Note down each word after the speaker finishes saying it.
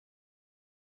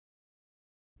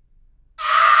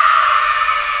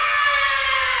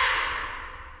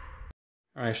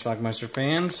Alright, Schlockmeister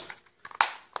fans,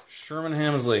 Sherman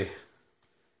Hemsley,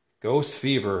 Ghost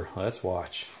Fever. Let's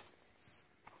watch.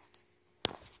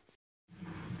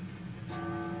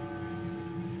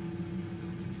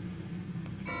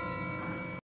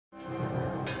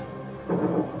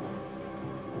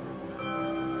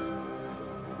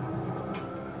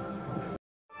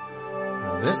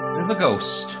 Now this is a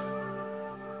ghost.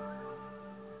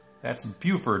 That's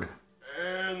Buford.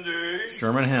 Andy.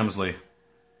 Sherman Hemsley.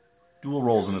 Dual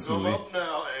roles in this movie. Come up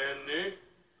now, Andy.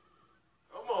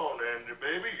 Come on, Andy,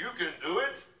 baby. You can do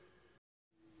it.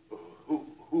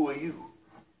 Who are you?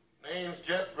 Name's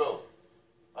Jethro.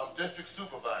 I'm district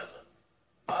supervisor.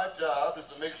 My job is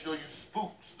to make sure you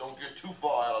spooks don't get too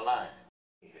far out of line.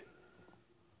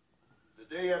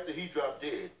 The day after he dropped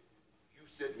dead, you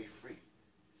set me free.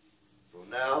 So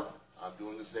now, I'm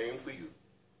doing the same for you.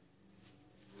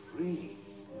 Free?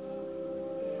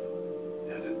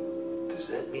 Does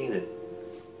that mean that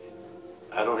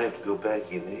I don't have to go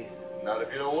back in there? Not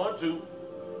if you don't want to.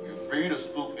 You're free to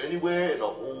spook anywhere in the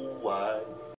whole wide.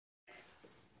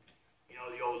 You know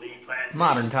the old lead plan?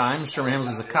 Modern times, Sherman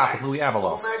Hemsley's a cop with Louis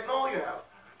Avalos. Magnolia House.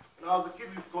 And all the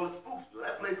kids used to call it Spooks.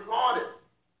 That place is haunted.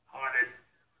 Haunted?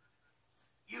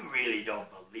 You really don't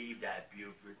believe that,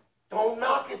 Buford? Don't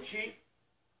knock it, Chief.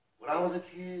 When I was a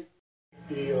kid.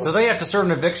 So they have to serve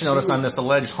an eviction notice on this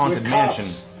alleged haunted mansion.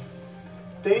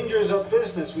 Danger's our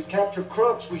business. We capture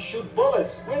crooks. We shoot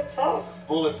bullets. We're tough.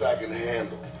 Bullets I can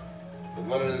handle. But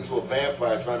running into a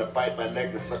vampire trying to bite my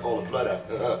neck and suck all the blood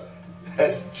out.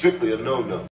 That's strictly a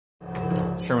no-no.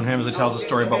 Sherman Hemsley tells a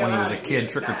story about when he was a kid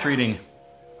trick-or-treating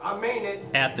I mean it.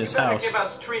 at this You better house. give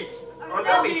us treats. Or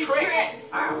there'll be tricks.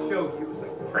 I'll show you the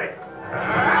trick.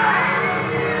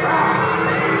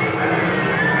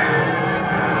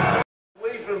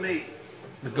 Wait for me.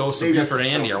 The ghosts of Buford and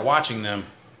Andy are watching them.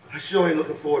 I sure ain't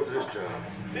looking forward to this job.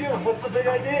 Bill, what's the big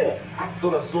idea?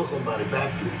 Thought I saw somebody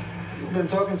back there. You've been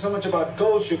talking so much about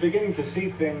ghosts, you're beginning to see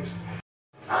things.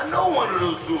 I know one of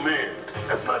those two men.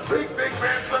 That's my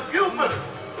great-great-grandson, Buford.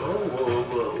 Oh, whoa,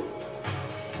 whoa.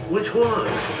 Which one?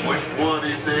 Which one,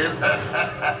 he says.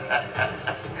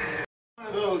 One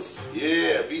of those.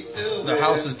 Yeah, me too, The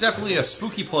house is definitely a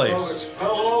spooky place.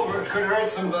 Fell over. It could hurt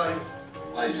somebody.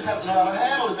 Well, you just have to know how to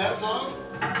handle it, that's all.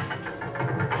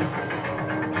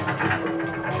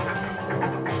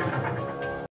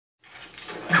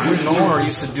 The original owner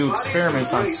used to do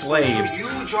experiments on slaves.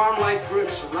 Huge arm-like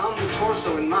grips around the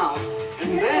torso and mouth,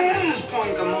 and then at this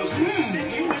point the most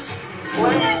insidious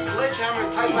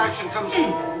sledgehammer-type action comes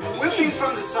whipping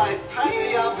from the side past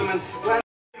the abdomen.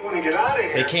 You want to get out of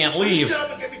here? They can't leave. Shut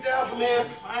up and get me down from there.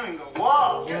 Climbing the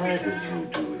wall. Why did you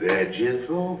do that,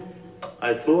 Jethro?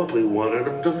 I thought we wanted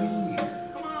him to leave.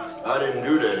 I didn't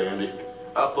do that, Andy.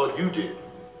 I thought you did.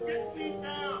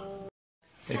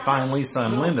 They find Lisa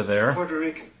and Linda there. Puerto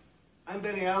Rican. I'm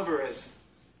Benny Alvarez.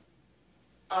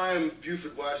 I'm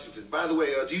Buford, Washington. By the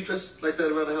way, do you dress like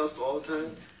that around the house all the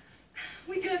time?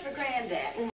 We do it for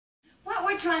Granddaddy. What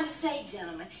we're trying to say,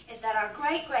 gentlemen, is that our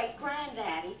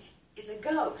great-great-granddaddy is a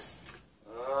ghost.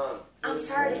 I'm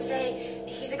sorry to say,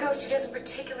 he's a ghost who doesn't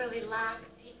particularly like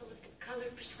people of the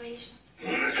colored persuasion.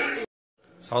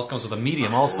 This house comes with a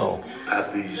medium also.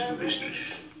 Happy's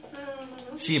mistress.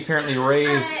 She apparently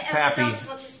raised Pappy,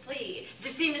 The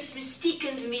famous mystique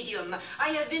and medium. I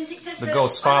have been successful. the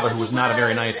ghost's father, who was not a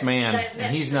very nice man,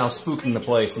 and he's now spooking the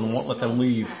place and won't let them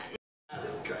leave. At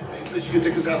least you can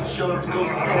take this house and show up to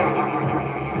ghost town.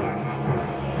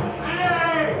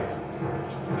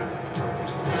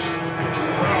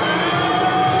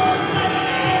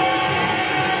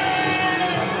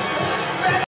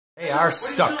 They are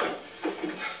stuck.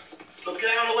 Look, get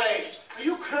out of the way. Are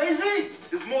you crazy?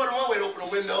 There's more than one way to open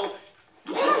a window.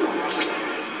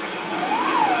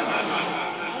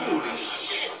 Holy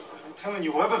shit! I'm telling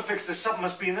you, whoever fixed this up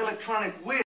must be an electronic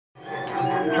wig.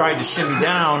 Tried to shimmy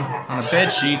down on a bed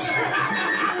sheet.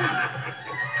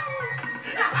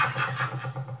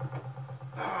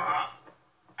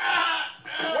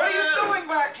 What are you doing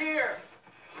back here?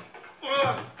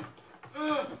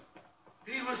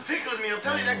 He was tickling me. I'm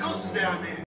telling you, that ghost is down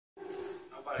there.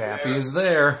 Pappy is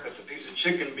there. That's a piece of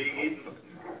chicken being eaten.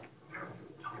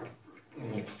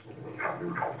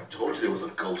 I told you there was a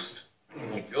ghost.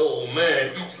 The old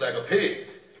man eats like a pig.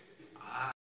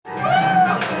 I'm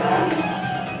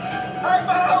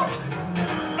out!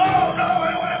 No,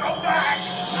 I don't want to go back!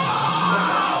 No,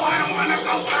 I don't want to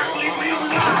go back! Leave me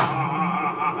alone!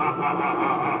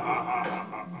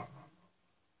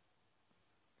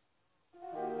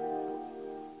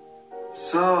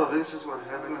 So, this is what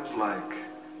heaven is like.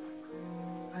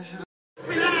 I should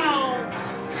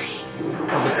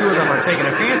Well, the two of them are taking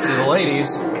a fancy to the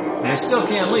ladies. And they still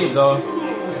can't leave, though.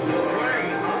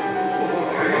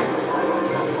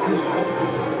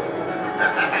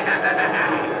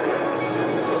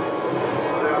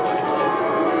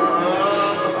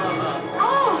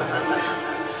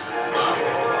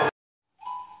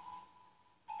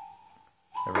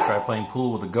 Ever try playing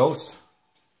pool with a ghost?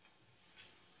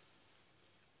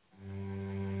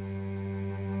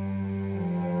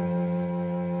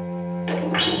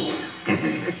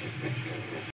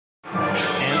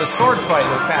 And a sword fight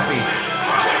with Pappy.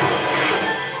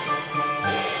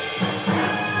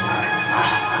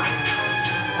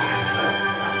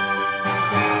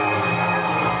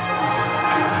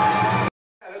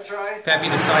 That's right. Pappy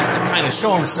decides to kind of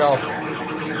show himself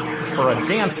for a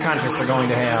dance contest they're going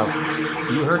to have.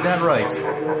 You heard that right.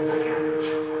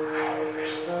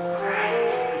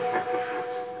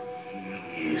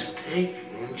 He is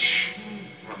taking cheese.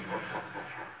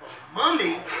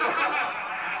 Mummy?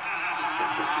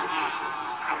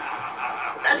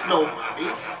 That's no mummy,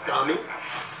 dummy.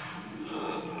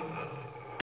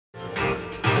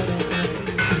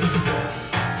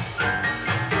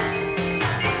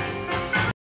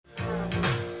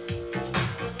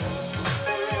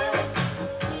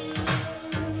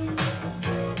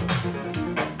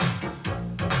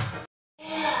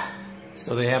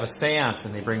 So they have a seance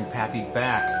and they bring Pappy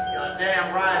back. You're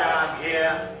damn right I'm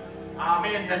here. I'm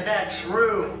in the next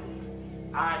room.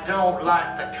 I don't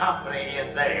like the company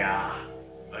in there.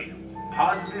 Are you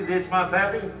positive it's my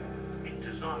Pappy? It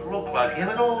does not look like him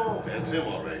at all. That's him,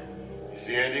 all right. You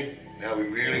see, Andy? Now we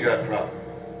really got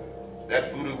problems.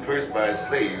 That voodoo curse by his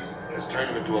slaves has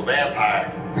turned him into a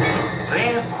vampire.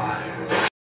 Vampire?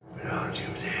 But I'll do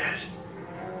that.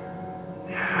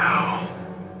 Now.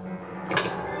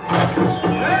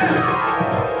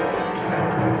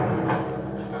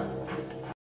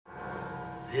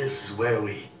 This is where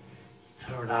we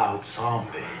turn out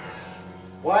zombies.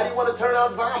 Why do you want to turn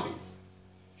out zombies?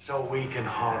 So we can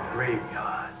haunt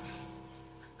graveyards.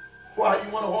 Why do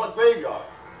you want to haunt graveyards?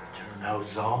 Turn out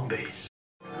zombies.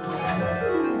 And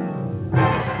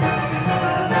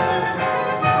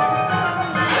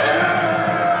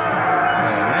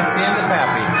that's the end of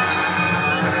Pappy.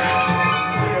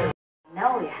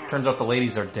 No, we have. Turns out the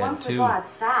ladies are dead Once we too. go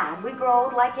outside, we grow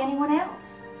old like anyone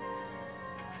else.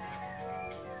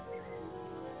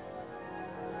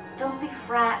 Don't be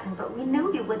frightened, but we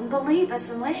knew you wouldn't believe us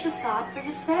unless you saw it for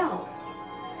yourselves.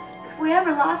 If we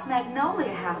ever lost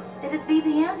Magnolia House, it'd be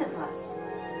the end of us.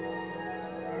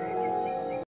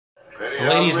 The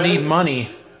ladies need money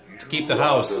to keep the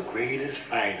house. The greatest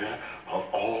fighter of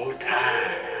all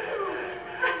time.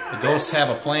 The ghosts have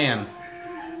a plan.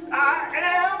 I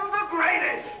am the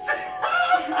greatest!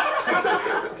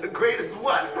 The greatest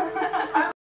what?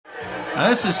 Now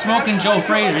this is Smoking Joe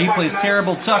Frazier. He plays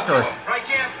Terrible Tucker. Right,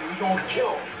 Jim? We're gonna kill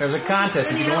him. There's a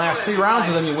contest. If you can last 3 rounds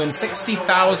with him, you win $60,000.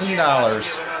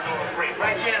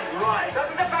 Right, Jim? Right.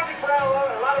 Doesn't the fact put out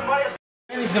a lot of money?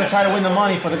 And he's going to try to win the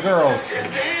money for the girls.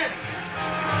 Dance!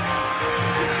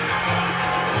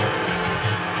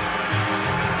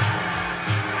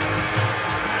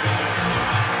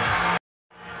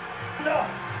 No,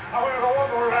 I want to go one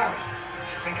more round.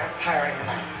 I think I'm tiring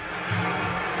tonight.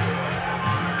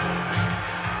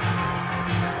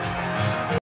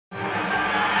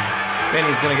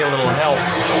 Benny's going to get a little help.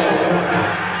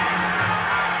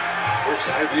 Folks,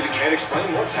 I really can't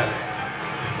explain what's happening.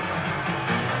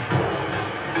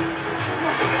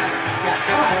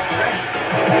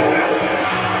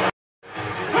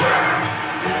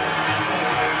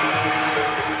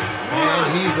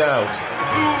 And he's out.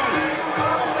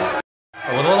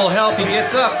 But with a little help, he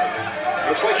gets up.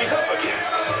 Looks like he's up again.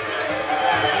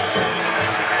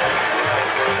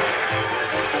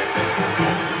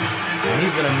 And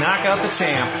he's going to knock out the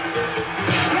champ.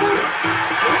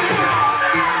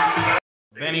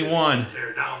 Benny won.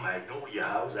 Tear down Magnolia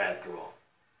House after all.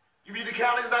 You mean the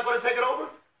county's not going to take it over?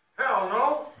 Hell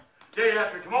no. Day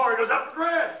after tomorrow, it goes up for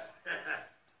grabs.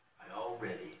 I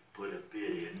already put a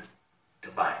bid in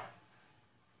to buy it.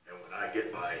 And when I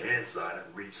get my hands on it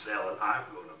and resell it, I'm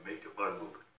going to make a bundle.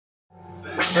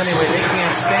 So anyway, they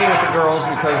can't stay with the girls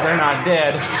because they're not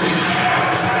dead.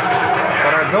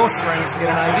 But our ghost friends get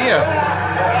an idea.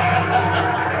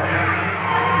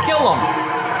 Kill them.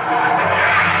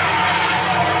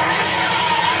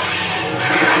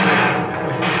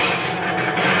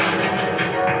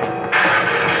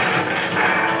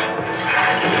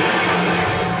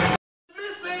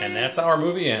 And that's how our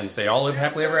movie ends. They all live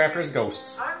happily ever after as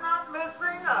ghosts. I'm not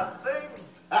missing a thing.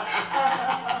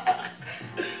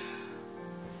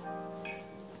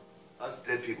 Us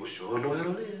dead people sure know how to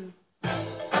live.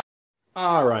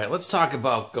 Alright, let's talk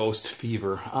about Ghost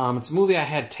Fever. It's a movie I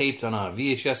had taped on a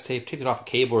VHS tape, taped it off a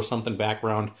cable or something back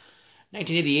around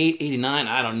 1988, 89,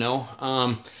 I don't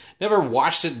know. Never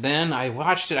watched it then. I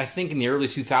watched it, I think, in the early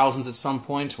 2000s at some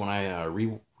point when I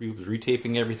was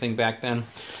retaping everything back then.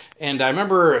 And I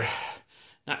remember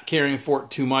not caring for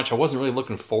it too much. I wasn't really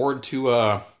looking forward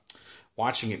to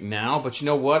watching it now, but you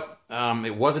know what?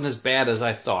 It wasn't as bad as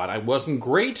I thought. It wasn't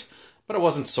great, but it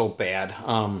wasn't so bad.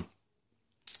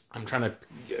 I'm trying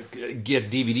to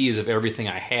get DVDs of everything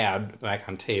I had back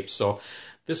on tape. So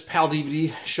this PAL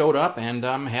DVD showed up and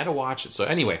had to watch it. So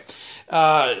anyway,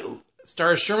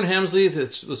 stars Sherman Hemsley.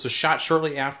 This was shot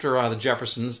shortly after The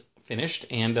Jeffersons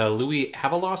finished. And Louis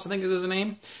Avalos, I think is his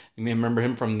name. You may remember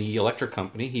him from the Electric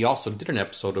Company. He also did an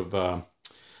episode of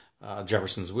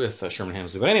Jeffersons with Sherman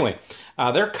Hemsley. But anyway,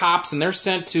 they're cops and they're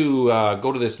sent to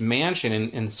go to this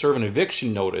mansion and serve an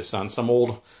eviction notice on some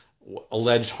old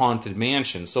alleged haunted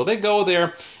mansion. So they go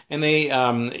there, and they,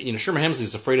 Sherman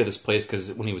Hemsley's afraid of this place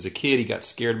because when he was a kid, he got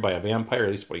scared by a vampire,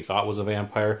 at least what he thought was a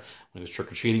vampire, when he was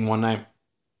trick-or-treating one night.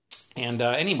 And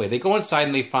anyway, they go inside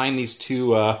and they find these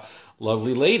two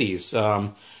lovely ladies.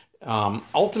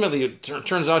 Ultimately, it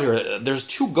turns out here, there's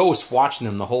two ghosts watching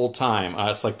them the whole time.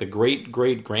 It's like the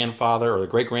great-great-grandfather or the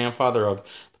great-grandfather of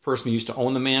the person who used to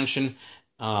own the mansion,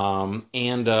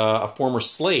 and a former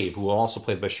slave who also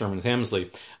played by Sherman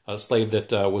Hemsley, a slave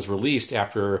that was released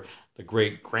after the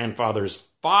great-grandfather's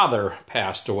father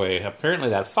passed away. Apparently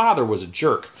that father was a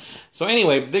jerk. So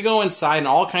anyway, they go inside and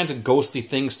all kinds of ghostly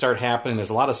things start happening.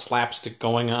 There's a lot of slapstick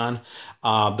going on.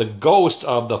 The ghost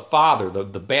of the father,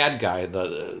 the bad guy,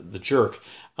 the jerk,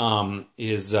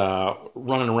 is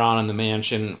running around in the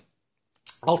mansion.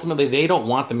 Ultimately, they don't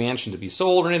want the mansion to be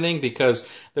sold or anything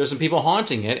because there's some people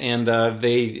haunting it, and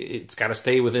it's got to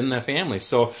stay within the family.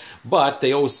 So, but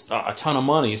they owe a ton of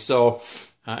money, so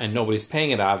and nobody's paying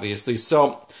it, obviously.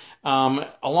 So,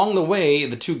 along the way,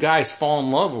 the two guys fall in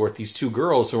love with these two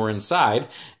girls who are inside,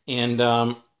 and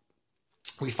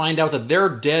we find out that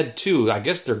they're dead too. I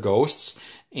guess they're ghosts.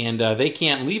 And they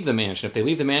can't leave the mansion. If they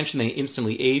leave the mansion, they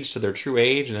instantly age to their true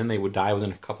age, and then they would die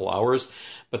within a couple hours.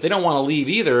 But they don't want to leave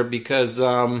either because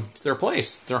it's their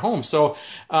place, it's their home. So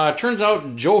turns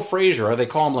out Joe Frazier, they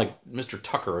call him like Mr.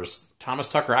 Tucker or Thomas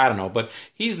Tucker, I don't know. But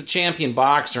he's the champion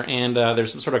boxer, and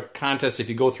there's some sort of contest. If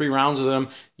you go 3 rounds with him,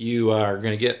 you are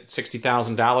going to get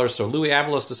 $60,000. So Louis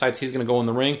Avalos decides he's going to go in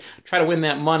the ring, try to win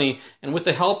that money. And with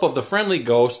the help of the friendly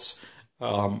ghosts,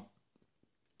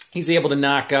 he's able to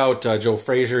knock out Joe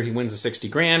Frazier. He wins the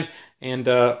 $60,000, and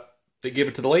they give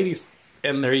it to the ladies,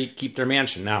 and they keep their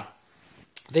mansion. Now,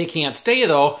 they can't stay,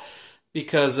 though,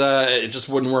 because it just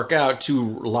wouldn't work out.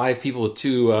 2 live people with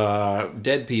 2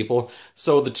 dead people.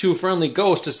 So the 2 friendly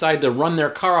ghosts decide to run their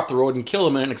car off the road and kill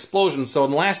them in an explosion. So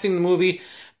in the last scene of the movie,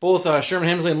 both Sherman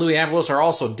Hemsley and Louis Avalos are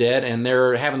also dead, and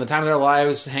they're having the time of their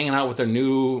lives hanging out with their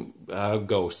new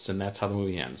ghosts, and that's how the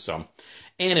movie ends. So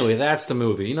anyway, that's the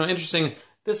movie. You know, interesting.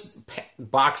 This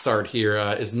box art here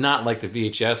is not like the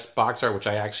VHS box art, which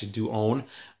I actually do own.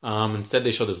 Instead,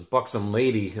 they show this buxom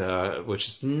lady, which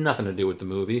has nothing to do with the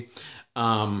movie.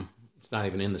 It's not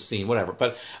even in the scene, whatever.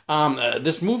 But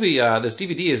this movie, this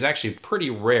DVD is actually pretty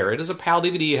rare. It is a PAL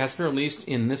DVD. It hasn't been released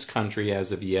in this country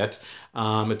as of yet.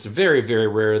 It's very, very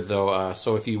rare, though.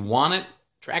 So if you want it,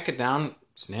 track it down.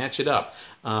 Snatch it up.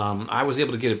 I was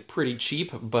able to get it pretty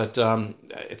cheap, but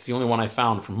it's the only one I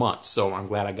found for months, so I'm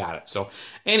glad I got it. So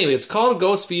anyway, it's called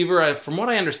Ghost Fever. From what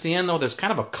I understand, though, there's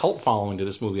kind of a cult following to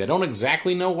this movie. I don't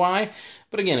exactly know why,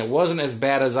 but again, it wasn't as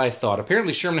bad as I thought.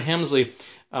 Apparently, Sherman Hemsley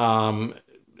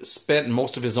spent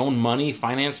most of his own money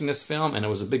financing this film, and it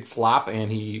was a big flop,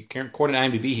 and according to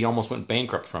IMDb, he almost went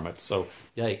bankrupt from it. So,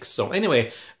 yikes. So,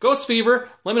 anyway, Ghost Fever,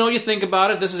 let me know what you think about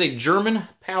it. This is a German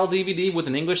PAL DVD with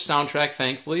an English soundtrack,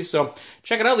 thankfully. So,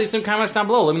 check it out. Leave some comments down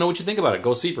below. Let me know what you think about it.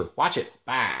 Ghost Fever. Watch it.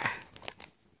 Bye.